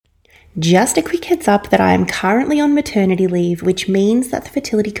Just a quick heads up that I am currently on maternity leave, which means that the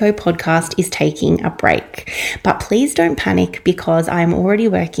Fertility Co podcast is taking a break. But please don't panic because I'm already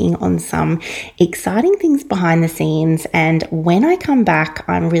working on some exciting things behind the scenes. And when I come back,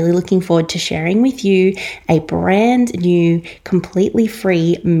 I'm really looking forward to sharing with you a brand new, completely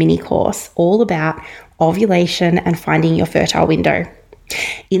free mini course all about ovulation and finding your fertile window.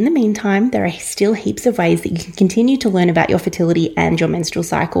 In the meantime, there are still heaps of ways that you can continue to learn about your fertility and your menstrual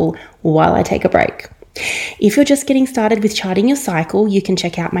cycle while I take a break. If you're just getting started with charting your cycle, you can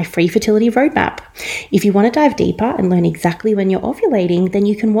check out my free fertility roadmap. If you want to dive deeper and learn exactly when you're ovulating, then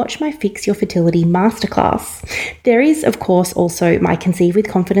you can watch my Fix Your Fertility Masterclass. There is, of course, also my Conceive with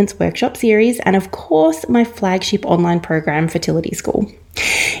Confidence workshop series and, of course, my flagship online program, Fertility School.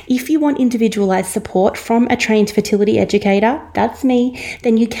 If you want individualized support from a trained fertility educator, that's me,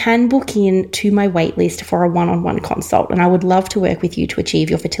 then you can book in to my waitlist for a one-on-one consult, and I would love to work with you to achieve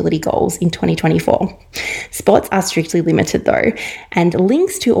your fertility goals in 2024. Spots are strictly limited though, and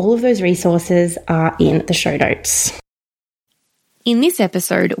links to all of those resources are in the show notes. In this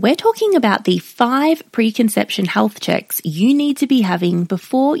episode, we're talking about the 5 preconception health checks you need to be having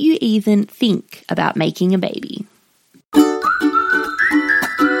before you even think about making a baby.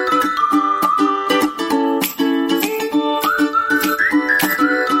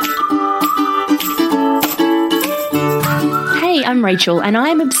 I'm Rachel, and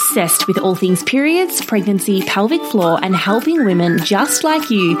I'm obsessed with all things periods, pregnancy, pelvic floor, and helping women just like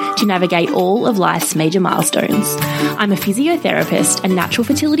you to navigate all of life's major milestones. I'm a physiotherapist and natural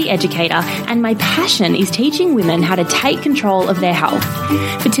fertility educator, and my passion is teaching women how to take control of their health.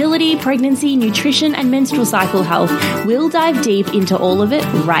 Fertility, pregnancy, nutrition, and menstrual cycle health. We'll dive deep into all of it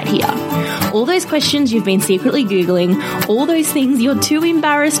right here. All those questions you've been secretly Googling, all those things you're too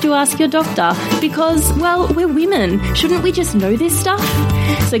embarrassed to ask your doctor because, well, we're women. Shouldn't we just know this stuff?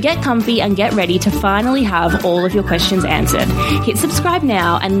 So get comfy and get ready to finally have all of your questions answered. Hit subscribe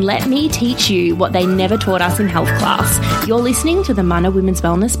now and let me teach you what they never taught us in health class. You're listening to the Mana Women's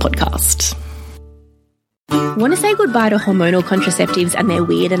Wellness Podcast. Want to say goodbye to hormonal contraceptives and their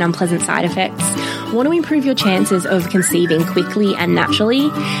weird and unpleasant side effects? Want to improve your chances of conceiving quickly and naturally?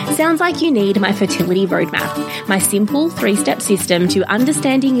 Sounds like you need my fertility roadmap, my simple 3-step system to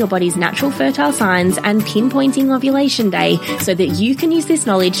understanding your body's natural fertile signs and pinpointing ovulation day so that you can use this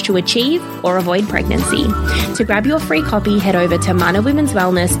knowledge to achieve or avoid pregnancy. To grab your free copy, head over to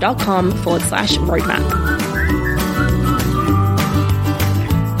manawomenswellness.com/roadmap.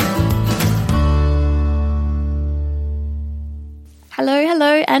 Hello,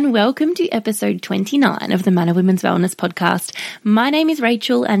 and welcome to episode 29 of the Mana Women's Wellness Podcast. My name is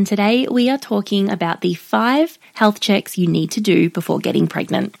Rachel, and today we are talking about the 5 health checks you need to do before getting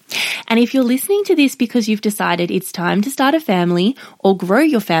pregnant. And if you're listening to this because you've decided it's time to start a family or grow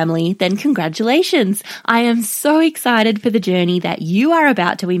your family, then congratulations. I am so excited for the journey that you are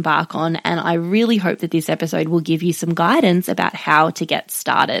about to embark on, and I really hope that this episode will give you some guidance about how to get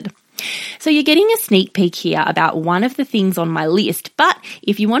started. So you're getting a sneak peek here about one of the things on my list, but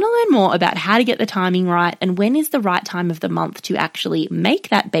if you want to learn more about how to get the timing right and when is the right time of the month to actually make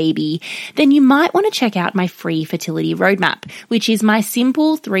that baby, then you might want to check out my free fertility roadmap, which is my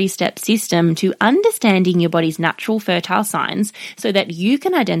simple 3-step system to understanding your body's natural fertile signs so that you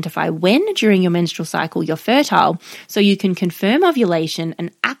can identify when during your menstrual cycle you're fertile, so you can confirm ovulation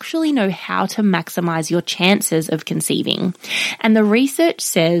and actually know how to maximize your chances of conceiving. And the research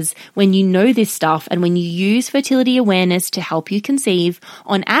says when you know this stuff and when you use fertility awareness to help you conceive,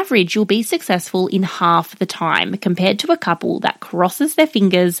 on average, you'll be successful in half the time compared to a couple that crosses their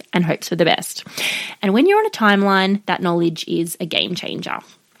fingers and hopes for the best. And when you're on a timeline, that knowledge is a game changer.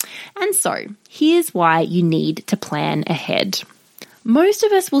 And so, here's why you need to plan ahead. Most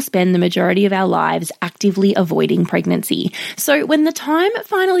of us will spend the majority of our lives actively avoiding pregnancy. So when the time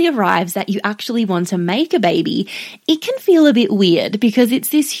finally arrives that you actually want to make a baby, it can feel a bit weird because it's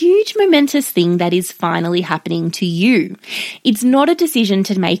this huge momentous thing that is finally happening to you. It's not a decision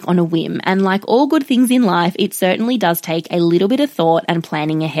to make on a whim, and like all good things in life, it certainly does take a little bit of thought and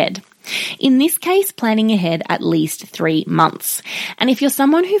planning ahead. In this case, planning ahead at least 3 months. And if you're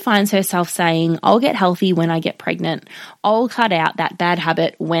someone who finds herself saying, I'll get healthy when I get pregnant, I'll cut out that bad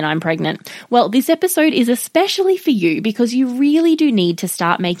habit when I'm pregnant, well, this episode is especially for you because you really do need to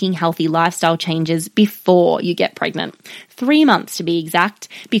start making healthy lifestyle changes before you get pregnant. 3 months to be exact,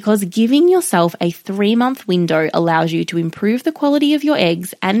 because giving yourself a 3-month window allows you to improve the quality of your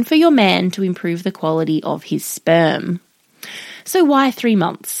eggs and for your man to improve the quality of his sperm. So why 3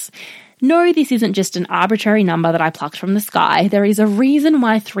 months? No, this isn't just an arbitrary number that I plucked from the sky. There is a reason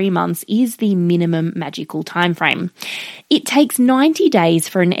why 3 months is the minimum magical time frame. It takes 90 days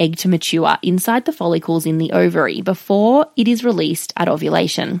for an egg to mature inside the follicles in the ovary before it is released at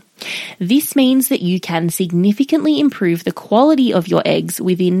ovulation. This means that you can significantly improve the quality of your eggs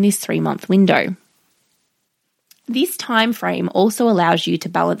within this 3-month window. This time frame also allows you to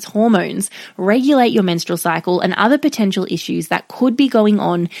balance hormones, regulate your menstrual cycle, and other potential issues that could be going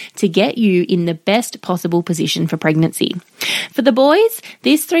on to get you in the best possible position for pregnancy. For the boys,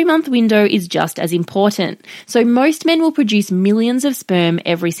 this 3-month window is just as important. So most men will produce millions of sperm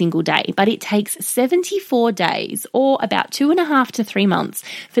every single day, but it takes 74 days, or about 2.5 to 3 months,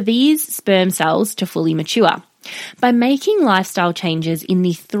 for these sperm cells to fully mature. By making lifestyle changes in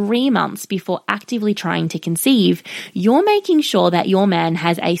the 3 months before actively trying to conceive, you're making sure that your man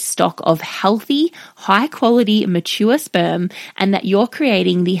has a stock of healthy, high-quality, mature sperm, and that you're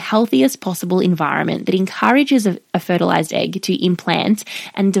creating the healthiest possible environment that encourages a fertilized egg to implant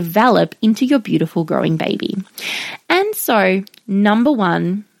and develop into your beautiful growing baby. And so, number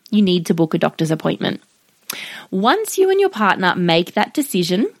 1, you need to book a doctor's appointment. Once you and your partner make that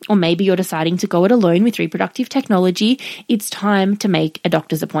decision, or maybe you're deciding to go it alone with reproductive technology, it's time to make a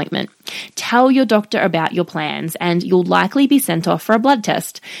doctor's appointment. Tell your doctor about your plans and you'll likely be sent off for a blood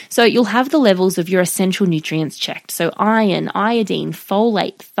test. So you'll have the levels of your essential nutrients checked, so iron, iodine,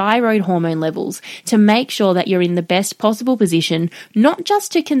 folate, thyroid hormone levels, to make sure that you're in the best possible position, not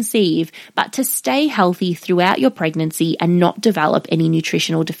just to conceive, but to stay healthy throughout your pregnancy and not develop any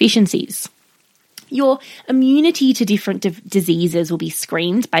nutritional deficiencies. Your immunity to different diseases will be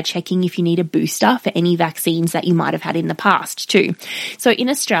screened by checking if you need a booster for any vaccines that you might have had in the past too. So in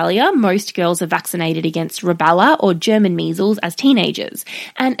Australia, most girls are vaccinated against rubella or German measles as teenagers.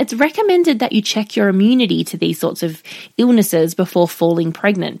 And it's recommended that you check your immunity to these sorts of illnesses before falling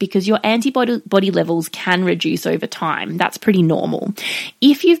pregnant because your antibody levels can reduce over time. That's pretty normal.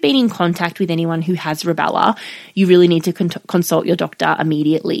 If you've been in contact with anyone who has rubella, you really need to consult your doctor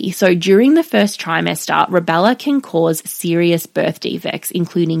immediately. So during the first trimester, rubella can cause serious birth defects,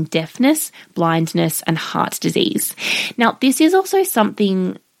 including deafness, blindness, and heart disease. Now, this is also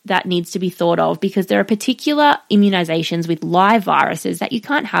something that needs to be thought of because there are particular immunizations with live viruses that you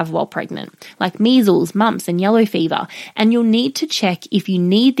can't have while pregnant, like measles, mumps, and yellow fever, and you'll need to check if you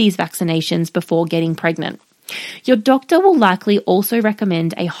need these vaccinations before getting pregnant. Your doctor will likely also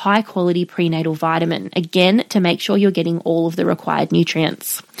recommend a high-quality prenatal vitamin, again, to make sure you're getting all of the required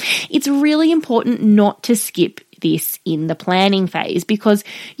nutrients. It's really important not to skip this in the planning phase because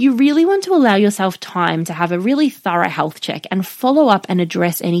you really want to allow yourself time to have a really thorough health check and follow up and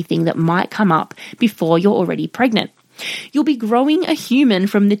address anything that might come up before you're already pregnant. You'll be growing a human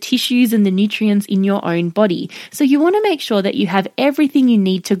from the tissues and the nutrients in your own body, so you want to make sure that you have everything you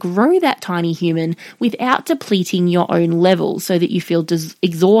need to grow that tiny human without depleting your own levels so that you feel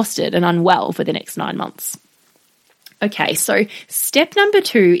exhausted and unwell for the next 9 months. Okay, so step number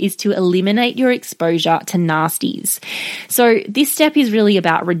 2 is to eliminate your exposure to nasties. So this step is really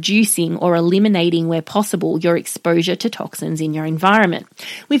about reducing or eliminating where possible your exposure to toxins in your environment.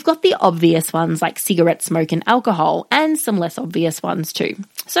 We've got the obvious ones like cigarette smoke and alcohol, and some less obvious ones too.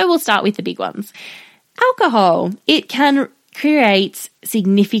 So we'll start with the big ones. Alcohol, it can create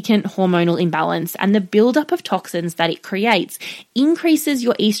significant hormonal imbalance, and the buildup of toxins that it creates increases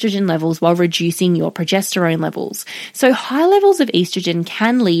your estrogen levels while reducing your progesterone levels. So high levels of estrogen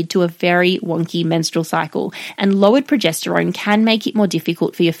can lead to a very wonky menstrual cycle, and lowered progesterone can make it more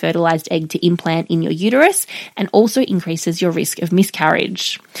difficult for your fertilized egg to implant in your uterus and also increases your risk of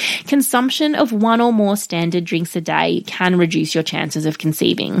miscarriage. Consumption of 1 or more standard drinks a day can reduce your chances of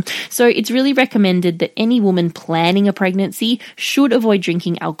conceiving. So it's really recommended that any woman planning a pregnancy should avoid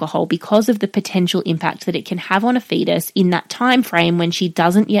drinking alcohol because of the potential impact that it can have on a fetus in that time frame when she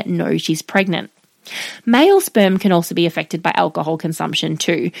doesn't yet know she's pregnant. Male sperm can also be affected by alcohol consumption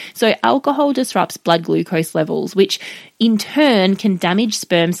too. So alcohol disrupts blood glucose levels, which in turn can damage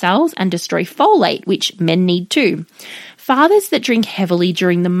sperm cells and destroy folate, which men need too. Fathers that drink heavily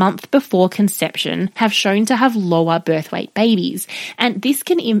during the month before conception have shown to have lower birth weight babies, and this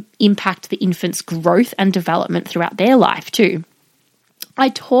can impact the infant's growth and development throughout their life too. I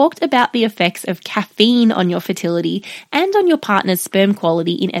talked about the effects of caffeine on your fertility and on your partner's sperm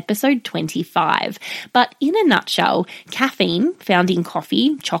quality in episode 25. But in a nutshell, caffeine, found in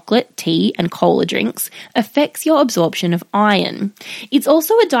coffee, chocolate, tea, and cola drinks, affects your absorption of iron. It's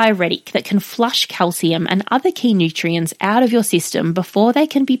also a diuretic that can flush calcium and other key nutrients out of your system before they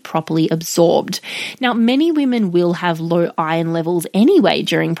can be properly absorbed. Now, many women will have low iron levels anyway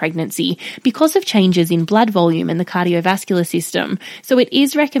during pregnancy because of changes in blood volume and the cardiovascular system. So it it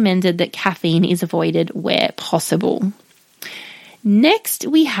is recommended that caffeine is avoided where possible. Next,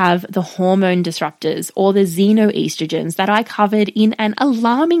 we have the hormone disruptors, or the xenoestrogens, that I covered in an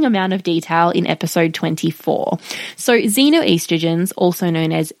alarming amount of detail in episode 24. So xenoestrogens, also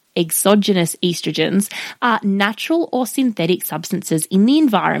known as exogenous estrogens, are natural or synthetic substances in the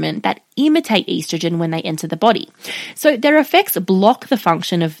environment that imitate estrogen when they enter the body. So their effects block the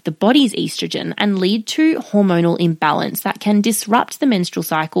function of the body's estrogen and lead to hormonal imbalance that can disrupt the menstrual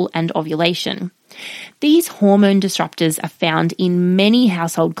cycle and ovulation. These hormone disruptors are found in many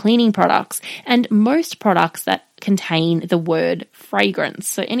household cleaning products and most products that contain the word fragrance.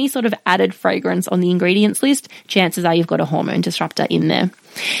 So any sort of added fragrance on the ingredients list, chances are you've got a hormone disruptor in there.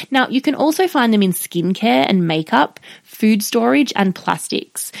 Now, you can also find them in skincare and makeup, food storage, and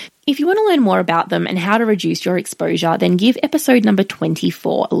plastics. If you want to learn more about them and how to reduce your exposure, then give episode number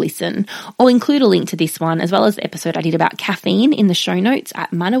 24 a listen. I'll include a link to this one as well as the episode I did about caffeine in the show notes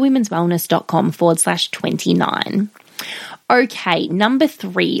at manawomenswellness.com/29. Okay, number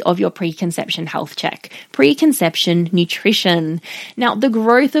 3 of your preconception health check, preconception nutrition. Now, the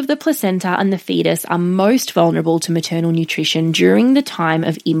growth of the placenta and the fetus are most vulnerable to maternal nutrition during the time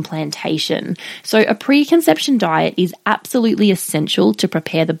of implantation. So a preconception diet is absolutely essential to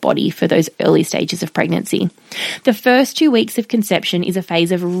prepare the body for those early stages of pregnancy. The first 2 weeks of conception is a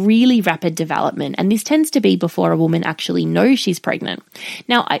phase of really rapid development, and this tends to be before a woman actually knows she's pregnant.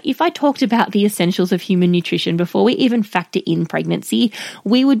 Now, if I talked about the essentials of human nutrition before we even factor in pregnancy,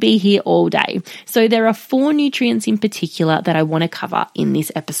 we would be here all day. So there are 4 nutrients in particular that I want to cover in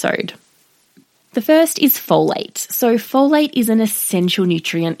this episode. The first is folate. So folate is an essential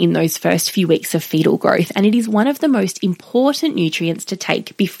nutrient in those first few weeks of fetal growth, and it is one of the most important nutrients to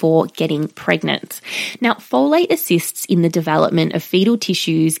take before getting pregnant. Now, folate assists in the development of fetal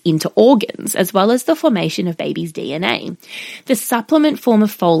tissues into organs, as well as the formation of baby's DNA. The supplement form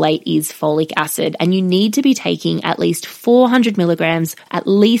of folate is folic acid, and you need to be taking at least 400 milligrams at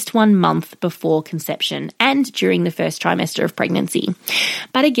least 1 month before conception and during the first trimester of pregnancy.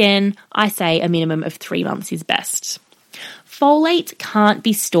 But again, I say a minimum of 3 months is best. Folate can't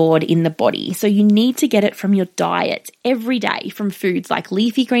be stored in the body, so you need to get it from your diet every day from foods like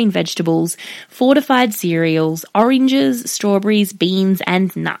leafy green vegetables, fortified cereals, oranges, strawberries, beans,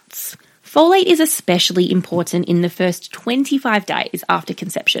 and nuts. Folate is especially important in the first 25 days after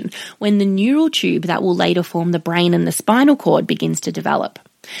conception, when the neural tube that will later form the brain and the spinal cord begins to develop.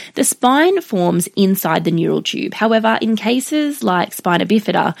 The spine forms inside the neural tube. However, in cases like spina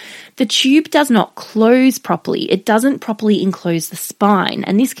bifida, the tube does not close properly. It doesn't properly enclose the spine,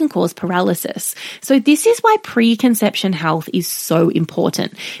 and this can cause paralysis. So this is why preconception health is so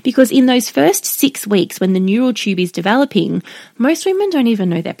important, because in those first 6 weeks when the neural tube is developing, most women don't even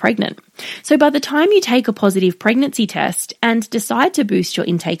know they're pregnant. So by the time you take a positive pregnancy test and decide to boost your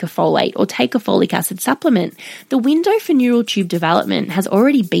intake of folate or take a folic acid supplement, the window for neural tube development has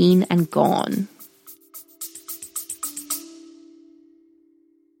already been and gone.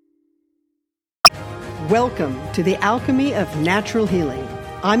 Welcome to the Alchemy of Natural Healing.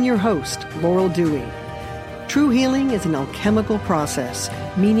 I'm your host, Laurel Dewey. True healing is an alchemical process,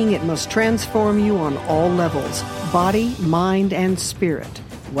 meaning it must transform you on all levels, body, mind, and spirit.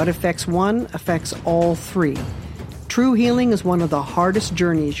 What affects one affects all 3. True healing is one of the hardest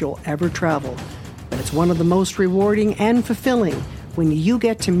journeys you'll ever travel, but it's one of the most rewarding and fulfilling when you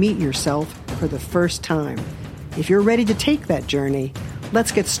get to meet yourself for the first time. If you're ready to take that journey,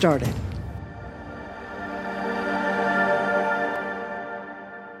 let's get started.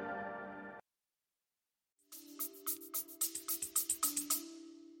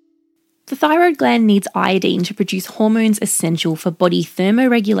 The thyroid gland needs iodine to produce hormones essential for body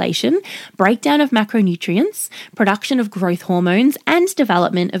thermoregulation, breakdown of macronutrients, production of growth hormones, and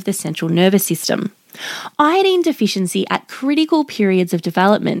development of the central nervous system. Iodine deficiency at critical periods of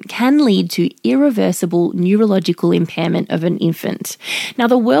development can lead to irreversible neurological impairment of an infant. Now,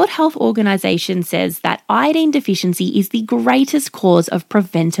 the World Health Organization says that iodine deficiency is the greatest cause of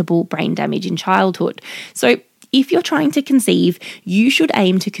preventable brain damage in childhood. So if you're trying to conceive, you should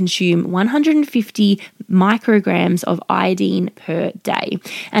aim to consume 150 micrograms of iodine per day.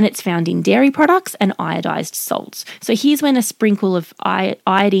 And it's found in dairy products and iodized salts. So here's when a sprinkle of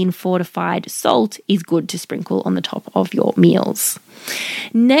iodine fortified salt is good to sprinkle on the top of your meals.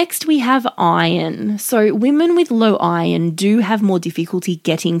 Next, we have iron. So women with low iron do have more difficulty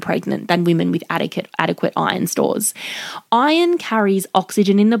getting pregnant than women with adequate iron stores. Iron carries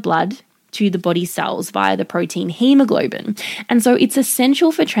oxygen in the blood to the body cells via the protein hemoglobin, and so it's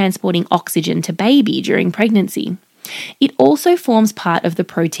essential for transporting oxygen to baby during pregnancy. It also forms part of the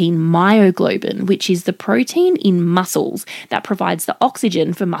protein myoglobin, which is the protein in muscles that provides the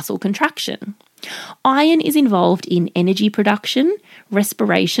oxygen for muscle contraction. Iron is involved in energy production,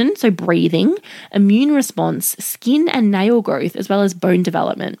 respiration, so breathing, immune response, skin and nail growth, as well as bone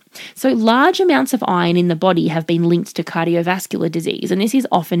development. So large amounts of iron in the body have been linked to cardiovascular disease, and this is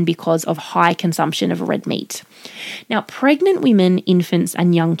often because of high consumption of red meat. Now, pregnant women, infants,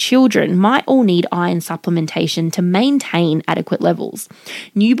 and young children might all need iron supplementation to maintain adequate levels.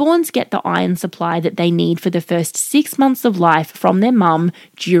 Newborns get the iron supply that they need for the first 6 months of life from their mum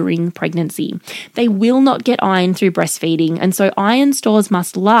during pregnancy. They will not get iron through breastfeeding, and so iron stores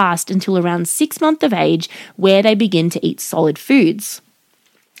must last until around 6 months of age, where they begin to eat solid foods.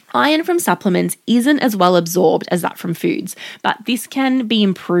 Iron from supplements isn't as well absorbed as that from foods, but this can be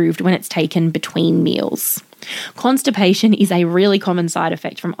improved when it's taken between meals. Constipation is a really common side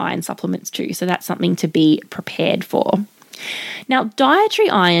effect from iron supplements too, so that's something to be prepared for. Now, dietary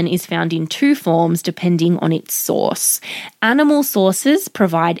iron is found in two forms depending on its source. Animal sources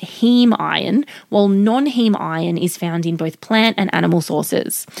provide heme iron, while non-heme iron is found in both plant and animal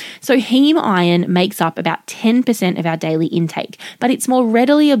sources. So heme iron makes up about 10% of our daily intake, but it's more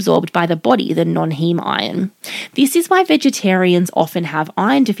readily absorbed by the body than non-heme iron. This is why vegetarians often have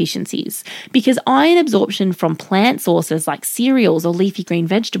iron deficiencies, because iron absorption from plant sources like cereals or leafy green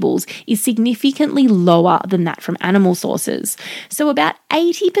vegetables is significantly lower than that from animal sources. So about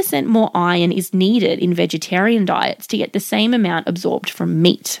 80% more iron is needed in vegetarian diets to get the same amount absorbed from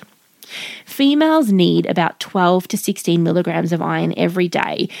meat. Females need about 12 to 16 milligrams of iron every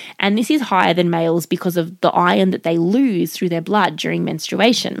day, and this is higher than males because of the iron that they lose through their blood during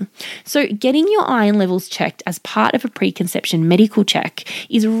menstruation. So getting your iron levels checked as part of a preconception medical check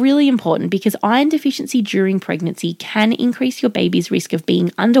is really important, because iron deficiency during pregnancy can increase your baby's risk of being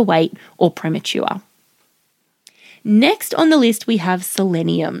underweight or premature. Next on the list, we have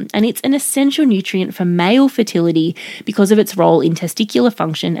selenium, and it's an essential nutrient for male fertility because of its role in testicular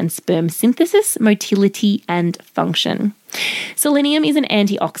function and sperm synthesis, motility, and function. Selenium is an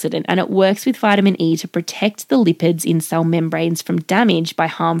antioxidant, and it works with vitamin E to protect the lipids in cell membranes from damage by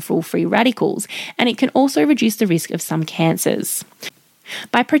harmful free radicals, and it can also reduce the risk of some cancers.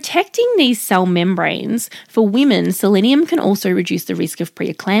 By protecting these cell membranes, for women, selenium can also reduce the risk of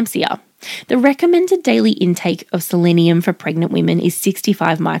preeclampsia. The recommended daily intake of selenium for pregnant women is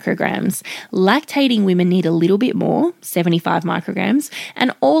 65 micrograms. Lactating women need a little bit more, 75 micrograms,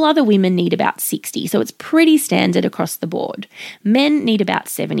 and all other women need about 60, so it's pretty standard across the board. Men need about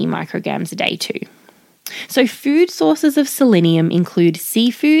 70 micrograms a day too. So food sources of selenium include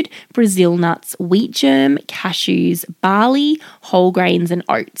seafood, Brazil nuts, wheat germ, cashews, barley, whole grains, and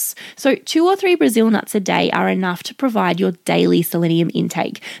oats. So 2 or 3 Brazil nuts a day are enough to provide your daily selenium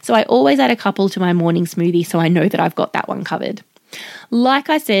intake. So I always add a couple to my morning smoothie so I know that I've got that one covered. Like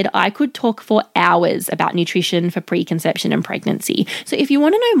I said, I could talk for hours about nutrition for preconception and pregnancy. So if you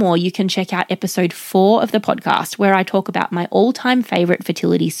want to know more, you can check out episode 4 of the podcast, where I talk about my all-time favorite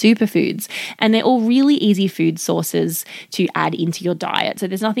fertility superfoods. And they're all really easy food sources to add into your diet. So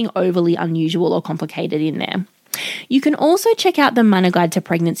there's nothing overly unusual or complicated in there. You can also check out the Mana Guide to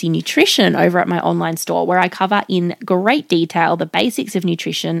Pregnancy Nutrition over at my online store, where I cover in great detail the basics of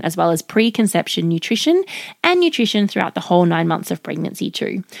nutrition, as well as preconception nutrition and nutrition throughout the whole 9 months of pregnancy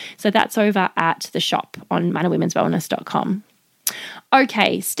too. So that's over at the shop on manawomenswellness.com.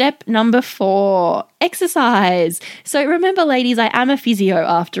 Okay, step number 4, exercise. So remember, ladies, I am a physio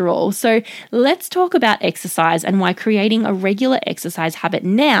after all. So let's talk about exercise and why creating a regular exercise habit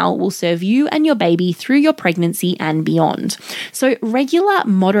now will serve you and your baby through your pregnancy and beyond. So regular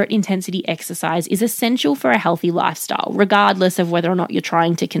moderate intensity exercise is essential for a healthy lifestyle, regardless of whether or not you're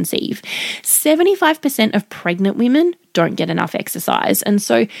trying to conceive. 75% of pregnant women don't get enough exercise. And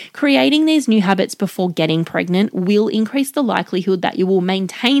so creating these new habits before getting pregnant will increase the likelihood that you will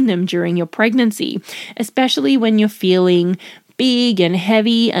maintain them during your pregnancy, especially when you're feeling big and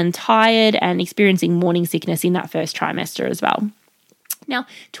heavy and tired and experiencing morning sickness in that first trimester as well. Now,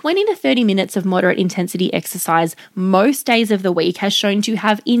 20 to 30 minutes of moderate intensity exercise most days of the week has shown to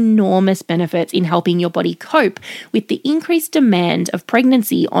have enormous benefits in helping your body cope with the increased demand of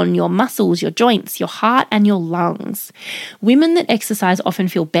pregnancy on your muscles, your joints, your heart, and your lungs. Women that exercise often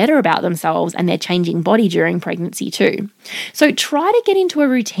feel better about themselves and their changing body during pregnancy too. So try to get into a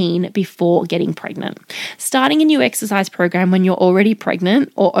routine before getting pregnant. Starting a new exercise program when you're already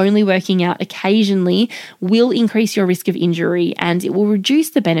pregnant or only working out occasionally will increase your risk of injury, and it will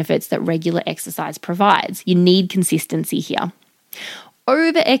reduce the benefits that regular exercise provides. You need consistency here.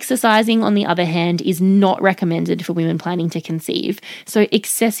 Over-exercising, on the other hand, is not recommended for women planning to conceive. So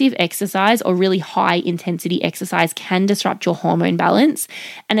excessive exercise or really high-intensity exercise can disrupt your hormone balance,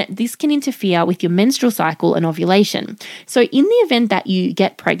 and this can interfere with your menstrual cycle and ovulation. So in the event that you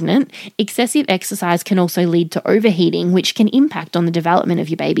get pregnant, excessive exercise can also lead to overheating, which can impact on the development of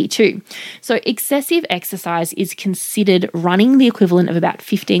your baby too. So excessive exercise is considered running the equivalent of about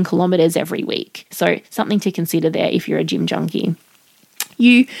 15 kilometers every week. So something to consider there if you're a gym junkie.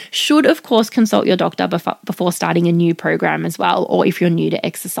 You should, of course, consult your doctor before starting a new program as well, or if you're new to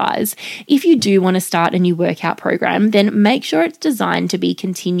exercise. If you do want to start a new workout program, then make sure it's designed to be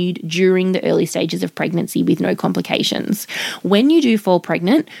continued during the early stages of pregnancy with no complications. When you do fall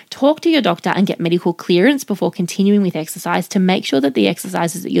pregnant, talk to your doctor and get medical clearance before continuing with exercise to make sure that the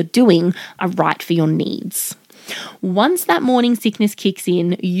exercises that you're doing are right for your needs. Once that morning sickness kicks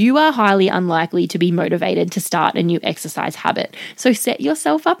in, you are highly unlikely to be motivated to start a new exercise habit. So set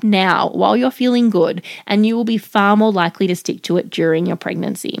yourself up now while you're feeling good, and you will be far more likely to stick to it during your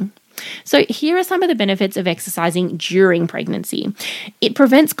pregnancy. So here are some of the benefits of exercising during pregnancy. It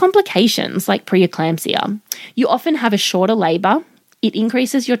prevents complications like preeclampsia. You often have a shorter labor. It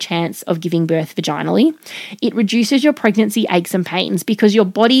increases your chance of giving birth vaginally. It reduces your pregnancy aches and pains because your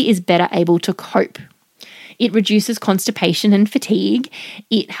body is better able to cope. It reduces constipation and fatigue.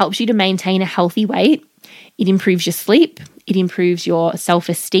 It helps you to maintain a healthy weight. It improves your sleep. It improves your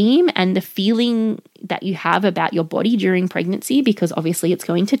self-esteem and the feeling that you have about your body during pregnancy, because obviously it's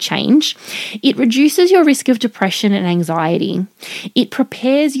going to change. It reduces your risk of depression and anxiety. It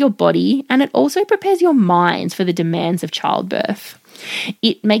prepares your body, and it also prepares your mind for the demands of childbirth.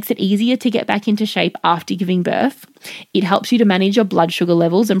 It makes it easier to get back into shape after giving birth. It helps you to manage your blood sugar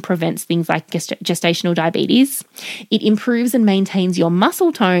levels and prevents things like gestational diabetes. It improves and maintains your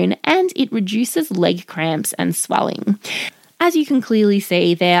muscle tone, and it reduces leg cramps and swelling. As you can clearly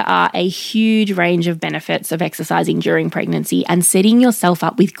see, there are a huge range of benefits of exercising during pregnancy, and setting yourself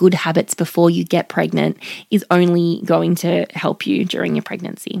up with good habits before you get pregnant is only going to help you during your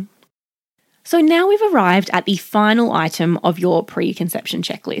pregnancy. So now we've arrived at the final item of your preconception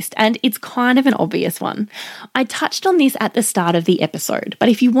checklist, and it's kind of an obvious one. I touched on this at the start of the episode, but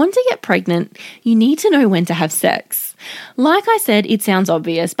if you want to get pregnant, you need to know when to have sex. Like I said, it sounds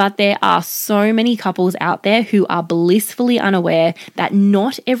obvious, but there are so many couples out there who are blissfully unaware that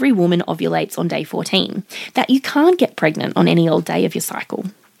not every woman ovulates on day 14, that you can't get pregnant on any old day of your cycle.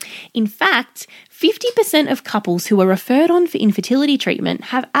 In fact, 50% of couples who are referred on for infertility treatment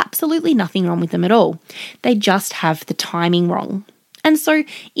have absolutely nothing wrong with them at all. They just have the timing wrong. And so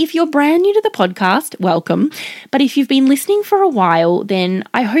if you're brand new to the podcast, welcome. But if you've been listening for a while, then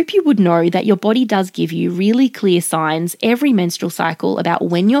I hope you would know that your body does give you really clear signs every menstrual cycle about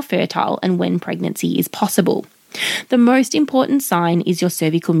when you're fertile and when pregnancy is possible. The most important sign is your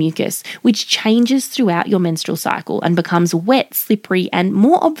cervical mucus, which changes throughout your menstrual cycle and becomes wet, slippery, and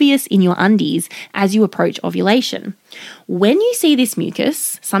more obvious in your undies as you approach ovulation. When you see this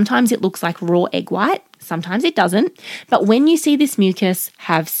mucus, sometimes it looks like raw egg white, sometimes it doesn't, but when you see this mucus,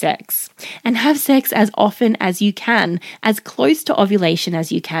 have sex. And have sex as often as you can, as close to ovulation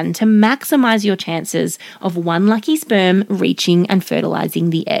as you can, to maximize your chances of one lucky sperm reaching and fertilizing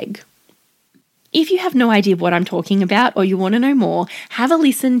the egg. If you have no idea what I'm talking about, or you want to know more, have a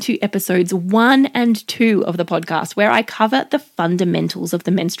listen to episodes 1 and 2 of the podcast, where I cover the fundamentals of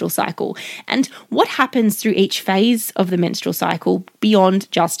the menstrual cycle and what happens through each phase of the menstrual cycle beyond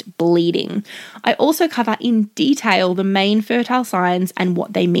just bleeding. I also cover in detail the main fertile signs and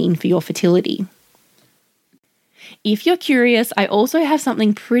what they mean for your fertility. If you're curious, I also have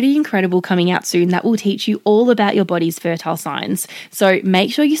something pretty incredible coming out soon that will teach you all about your body's fertile signs. So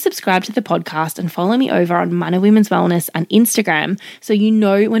make sure you subscribe to the podcast and follow me over on Mana Women's Wellness and Instagram so you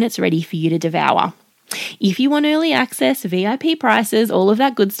know when it's ready for you to devour. If you want early access, VIP prices, all of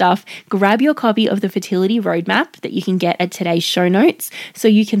that good stuff, grab your copy of the Fertility Roadmap that you can get at today's show notes so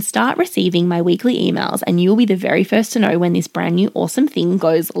you can start receiving my weekly emails, and you'll be the very first to know when this brand new awesome thing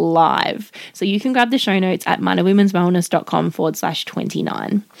goes live. So you can grab the show notes at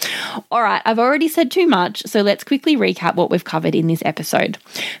manawomenswellness.com/29. All right, I've already said too much, so let's quickly recap what we've covered in this episode.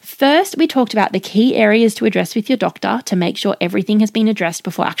 First, we talked about the key areas to address with your doctor to make sure everything has been addressed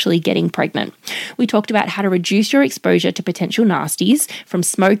before actually getting pregnant. We talked talked about how to reduce your exposure to potential nasties from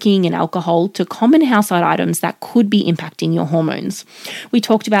smoking and alcohol to common household items that could be impacting your hormones. We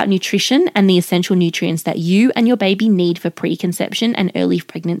talked about nutrition and the essential nutrients that you and your baby need for preconception and early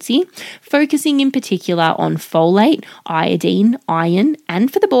pregnancy, focusing in particular on folate, iodine, iron,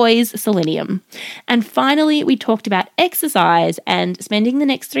 and for the boys, selenium. And finally, we talked about exercise and spending the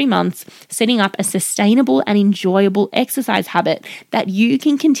next 3 months setting up a sustainable and enjoyable exercise habit that you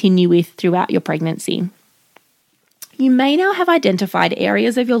can continue with throughout your pregnancy. You may now have identified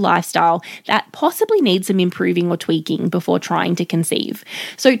areas of your lifestyle that possibly need some improving or tweaking before trying to conceive.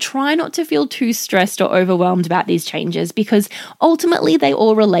 So try not to feel too stressed or overwhelmed about these changes, because ultimately they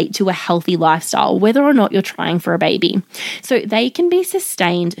all relate to a healthy lifestyle, whether or not you're trying for a baby. So they can be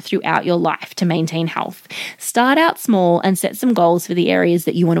sustained throughout your life to maintain health. Start out small and set some goals for the areas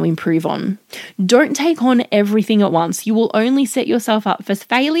that you want to improve on. Don't take on everything at once. You will only set yourself up for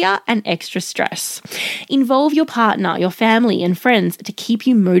failure and extra stress. Involve your partner, your family and friends to keep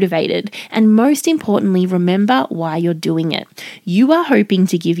you motivated. And most importantly, remember why you're doing it. You are hoping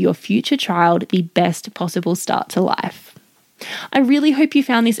to give your future child the best possible start to life. I really hope you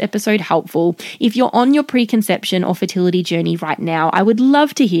found this episode helpful. If you're on your preconception or fertility journey right now, I would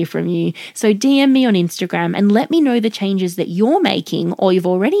love to hear from you. So DM me on Instagram and let me know the changes that you're making or you've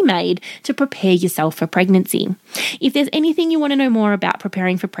already made to prepare yourself for pregnancy. If there's anything you want to know more about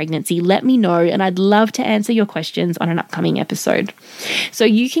preparing for pregnancy, let me know and I'd love to answer your questions on an upcoming episode. So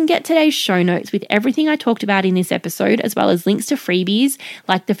you can get today's show notes with everything I talked about in this episode, as well as links to freebies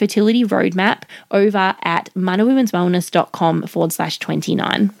like the fertility roadmap over at manawomenswellness.com/29.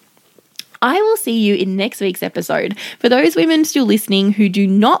 I will see you in next week's episode. For those women still listening who do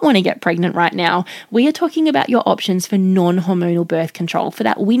not want to get pregnant right now, we are talking about your options for non-hormonal birth control for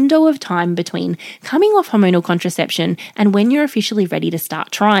that window of time between coming off hormonal contraception and when you're officially ready to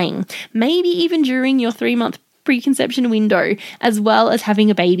start trying. Maybe even during your 3-month preconception window, as well as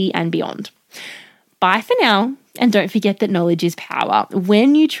having a baby and beyond. Bye for now. And don't forget that knowledge is power.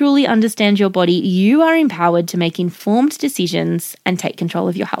 When you truly understand your body, you are empowered to make informed decisions and take control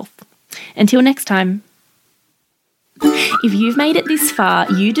of your health. Until next time. If you've made it this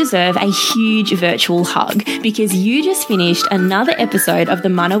far, you deserve a huge virtual hug because you just finished another episode of the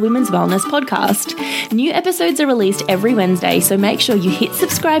Mana Women's Wellness podcast. New episodes are released every Wednesday, so make sure you hit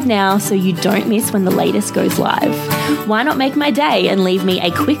subscribe now so you don't miss when the latest goes live. Why not make my day and leave me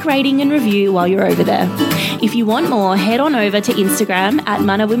a quick rating and review while you're over there? If you want more, head on over to Instagram at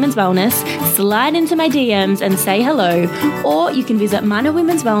Mana Women's Wellness, slide into my DMs and say hello, or you can visit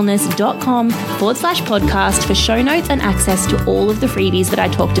manawomenswellness.com/podcast for show notes and access to all of the freebies that I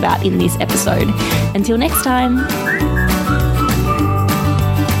talked about in this episode. Until next time.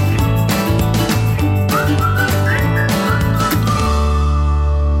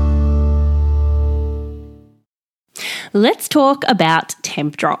 Let's talk about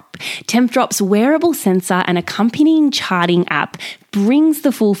Tempdrop. Tempdrop's wearable sensor and accompanying charting app brings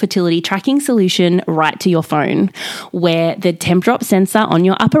the full fertility tracking solution right to your phone. Wear the Tempdrop sensor on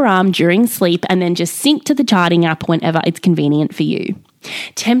your upper arm during sleep and then just sync to the charting app whenever it's convenient for you.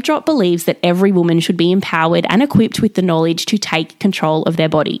 Tempdrop believes that every woman should be empowered and equipped with the knowledge to take control of their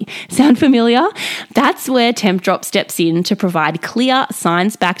body. Sound familiar? That's where Tempdrop steps in to provide clear,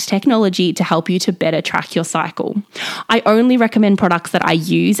 science-backed technology to help you to better track your cycle. I only recommend products that I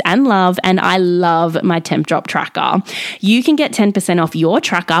use and love, and I love my Tempdrop tracker. You can get 10% off your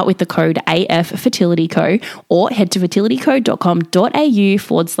tracker with the code AFFertilityCo or head to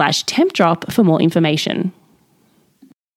fertilityco.com.au/Tempdrop for more information.